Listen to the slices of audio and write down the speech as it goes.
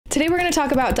Today we're going to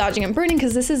talk about dodging and burning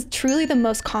because this is truly the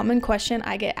most common question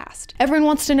I get asked. Everyone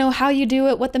wants to know how you do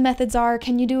it, what the methods are,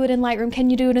 can you do it in Lightroom, can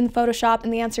you do it in Photoshop,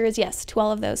 and the answer is yes to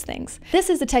all of those things. This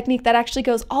is a technique that actually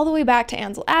goes all the way back to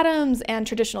Ansel Adams and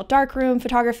traditional darkroom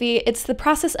photography. It's the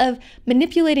process of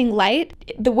manipulating light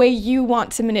the way you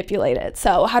want to manipulate it.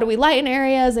 So how do we lighten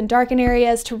areas and darken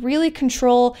areas to really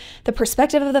control the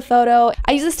perspective of the photo?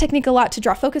 I use this technique a lot to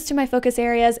draw focus to my focus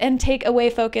areas and take away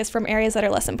focus from areas that are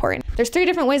less important. There's 3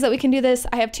 different ways that we can do this.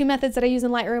 I have 2 methods that I use in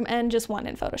Lightroom and just 1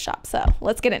 in Photoshop. So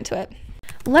let's get into it.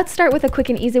 Let's start with a quick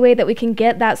and easy way that we can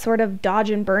get that sort of dodge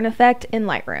and burn effect in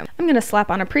Lightroom. I'm going to slap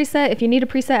on a preset. If you need a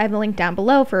preset, I have a link down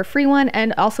below for a free one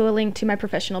and also a link to my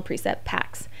professional preset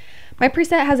packs. My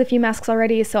preset has a few masks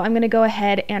already, so I'm going to go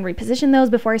ahead and reposition those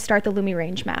before I start the Lumi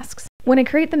range masks. When I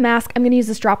create the mask, I'm going to use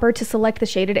this dropper to select the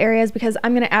shaded areas because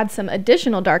I'm going to add some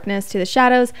additional darkness to the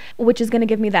shadows, which is going to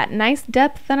give me that nice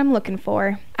depth that I'm looking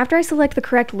for. After I select the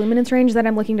correct luminance range that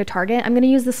I'm looking to target, I'm going to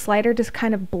use the slider to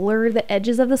kind of blur the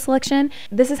edges of the selection.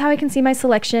 This is how I can see my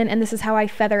selection, and this is how I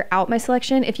feather out my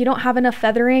selection. If you don't have enough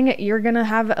feathering, you're going to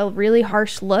have a really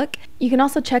harsh look. You can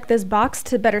also check this box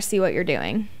to better see what you're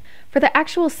doing. For the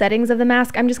actual settings of the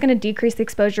mask, I'm just going to decrease the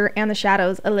exposure and the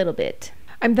shadows a little bit.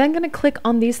 I'm then going to click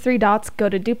on these 3 dots, go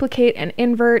to duplicate and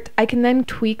invert. I can then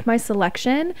tweak my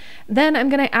selection. Then I'm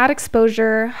going to add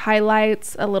exposure,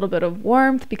 highlights, a little bit of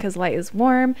warmth because light is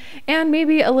warm, and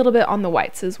maybe a little bit on the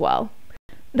whites as well.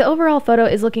 The overall photo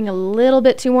is looking a little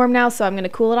bit too warm now, so I'm going to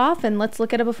cool it off and let's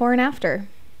look at a before and after.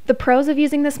 The pros of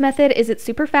using this method is it's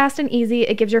super fast and easy.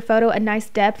 It gives your photo a nice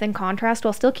depth and contrast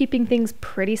while still keeping things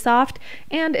pretty soft,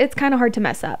 and it's kind of hard to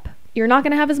mess up. You're not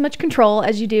going to have as much control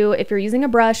as you do if you're using a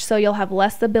brush, so you'll have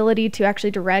less ability to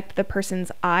actually direct the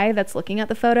person's eye that's looking at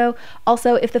the photo.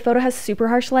 Also, if the photo has super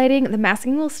harsh lighting, the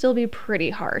masking will still be pretty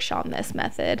harsh on this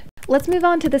method. Let's move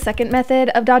on to the second method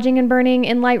of dodging and burning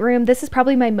in Lightroom. This is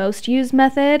probably my most used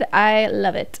method. I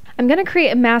love it. I'm going to create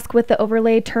a mask with the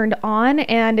overlay turned on,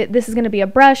 and this is going to be a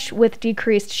brush with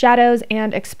decreased shadows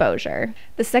and exposure.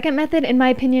 The second method, in my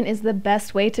opinion, is the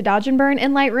best way to dodge and burn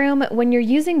in Lightroom. When you're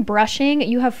using brushing,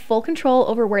 you have full control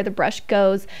over where the brush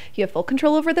goes. You have full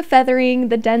control over the feathering,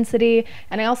 the density,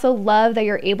 and I also love that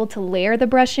you're able to layer the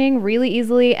brushing really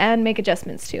easily and make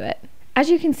adjustments to it. As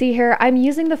you can see here, I'm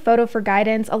using the photo for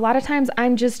guidance. A lot of times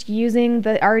I'm just using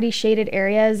the already shaded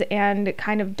areas and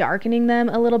kind of darkening them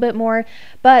a little bit more,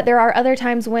 but there are other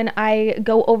times when I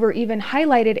go over even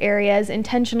highlighted areas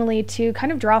intentionally to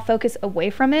kind of draw focus away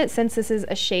from it. Since this is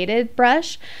a shaded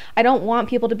brush, I don't want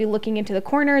people to be looking into the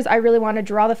corners. I really want to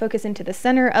draw the focus into the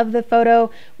center of the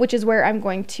photo, which is where I'm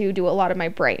going to do a lot of my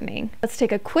brightening. Let's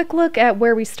take a quick look at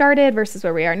where we started versus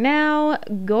where we are now.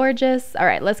 Gorgeous. All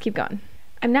right, let's keep going.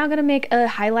 I'm now going to make a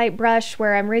highlight brush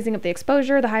where I'm raising up the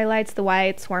exposure, the highlights, the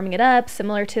whites, warming it up,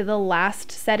 similar to the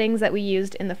last settings that we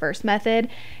used in the first method.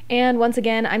 And once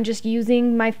again, I'm just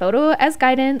using my photo as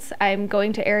guidance. I'm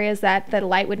going to areas that the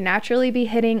light would naturally be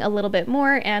hitting a little bit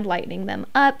more and lightening them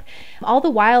up. All the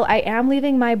while, I am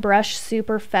leaving my brush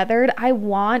super feathered. I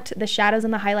want the shadows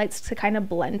and the highlights to kind of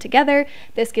blend together.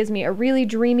 This gives me a really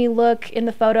dreamy look in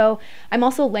the photo. I'm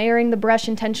also layering the brush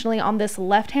intentionally on this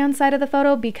left-hand side of the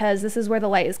photo because this is where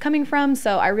the light is coming from,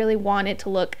 so I really want it to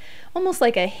look almost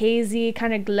like a hazy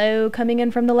kind of glow coming in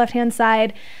from the left-hand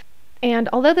side. And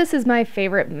although this is my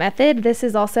favorite method, this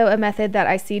is also a method that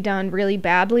I see done really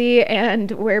badly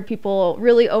and where people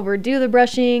really overdo the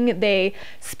brushing. They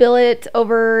spill it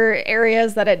over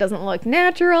areas that it doesn't look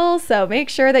natural. So make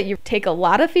sure that you take a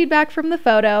lot of feedback from the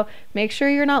photo. Make sure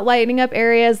you're not lightening up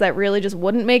areas that really just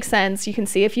wouldn't make sense. You can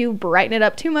see if you brighten it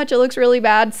up too much, it looks really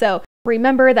bad. So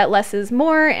remember that less is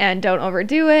more and don't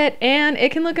overdo it, and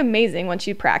it can look amazing once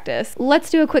you practice. Let's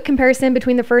do a quick comparison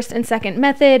between the first and second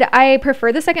method. I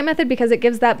prefer the second method because it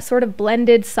gives that sort of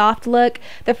blended soft look.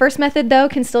 The first method though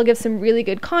can still give some really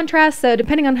good contrast, so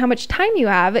depending on how much time you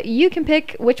have, you can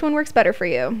pick which one works better for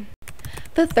you.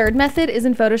 The third method is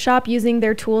in Photoshop using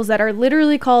their tools that are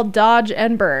literally called dodge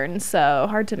and burn, so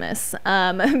hard to miss.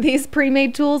 These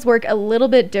pre-made tools work a little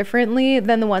bit differently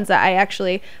than the ones that I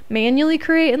actually manually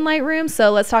create in Lightroom,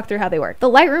 so let's talk through how they work. The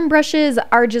Lightroom brushes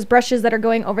are just brushes that are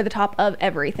going over the top of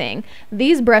everything.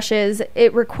 These brushes,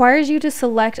 it requires you to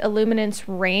select a luminance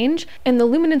range, and the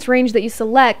luminance range that you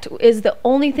select is the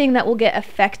only thing that will get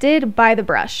affected by the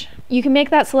brush. You can make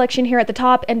that selection here at the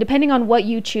top, and depending on what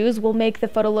you choose will make the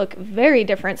photo look very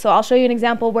different. So I'll show you an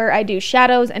example where I do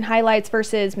shadows and highlights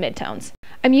versus midtones.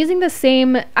 I'm using the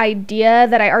same idea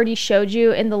that I already showed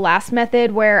you in the last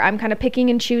method, where I'm kind of picking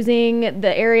and choosing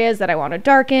the areas that I want to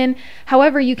darken.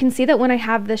 However, you can see that when I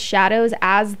have the shadows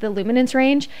as the luminance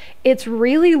range, it's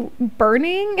really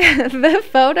burning the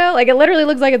photo. Like, it literally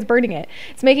looks like it's burning it.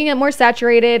 It's making it more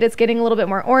saturated. It's getting a little bit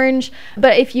more orange.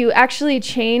 But if you actually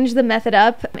change the method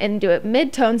up and do it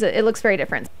mid-tones, it looks very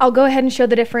different. I'll go ahead and show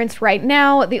the difference right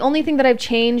now. The only thing that I've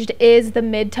changed is the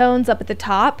mid-tones up at the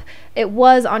top. It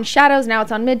was on shadows, now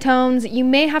it's on mid-tones. You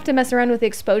may have to mess around with the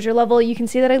exposure level. You can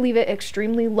see that I leave it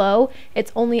extremely low.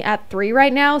 It's only at 3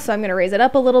 right now, so I'm gonna raise it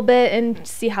up a little bit and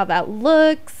see how that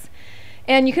looks.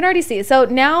 And you can already see, so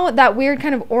now that weird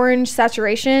kind of orange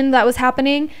saturation that was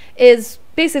happening is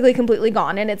basically completely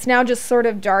gone, and it's now just sort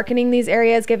of darkening these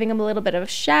areas, giving them a little bit of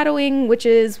shadowing, which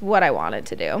is what I wanted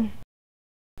to do.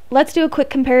 Let's do a quick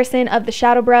comparison of the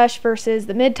shadow brush versus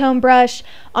the mid-tone brush.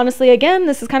 Honestly, again,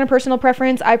 this is kind of personal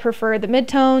preference. I prefer the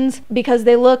mid-tones because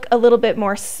they look a little bit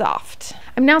more soft.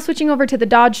 I'm now switching over to the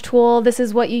dodge tool. This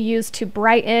is what you use to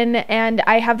brighten, and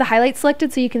I have the highlight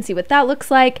selected so you can see what that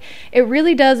looks like. It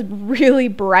really does really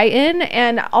brighten,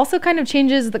 and also kind of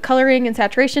changes the coloring and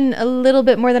saturation a little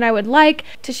bit more than I would like.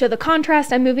 To show the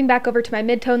contrast, I'm moving back over to my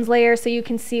mid-tones layer so you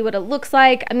can see what it looks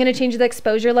like. I'm going to change the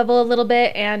exposure level a little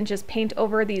bit and just paint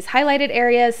over these highlighted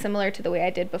areas similar to the way I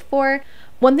did before.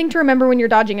 One thing to remember when you're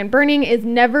dodging and burning is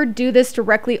never do this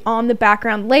directly on the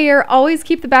background layer. Always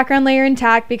keep the background layer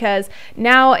intact, because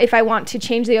now if I want to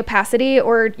change the opacity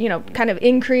or, you know, kind of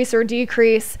increase or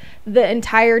decrease the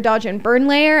entire dodge and burn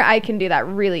layer, I can do that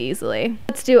really easily.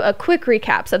 Let's do a quick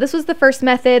recap. So this was the first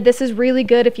method. This is really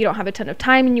good if you don't have a ton of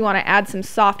time and you want to add some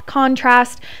soft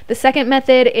contrast. The second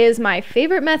method is my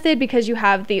favorite method because you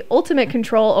have the ultimate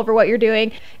control over what you're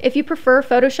doing. If you prefer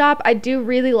Photoshop, I do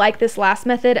really like this last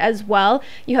method as well.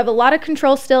 You have a lot of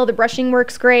control still, the brushing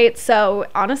works great, so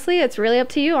honestly, it's really up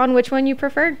to you on which one you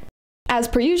prefer. As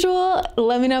per usual,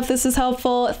 let me know if this is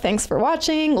helpful. Thanks for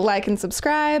watching, like and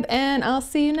subscribe, and I'll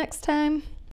see you next time.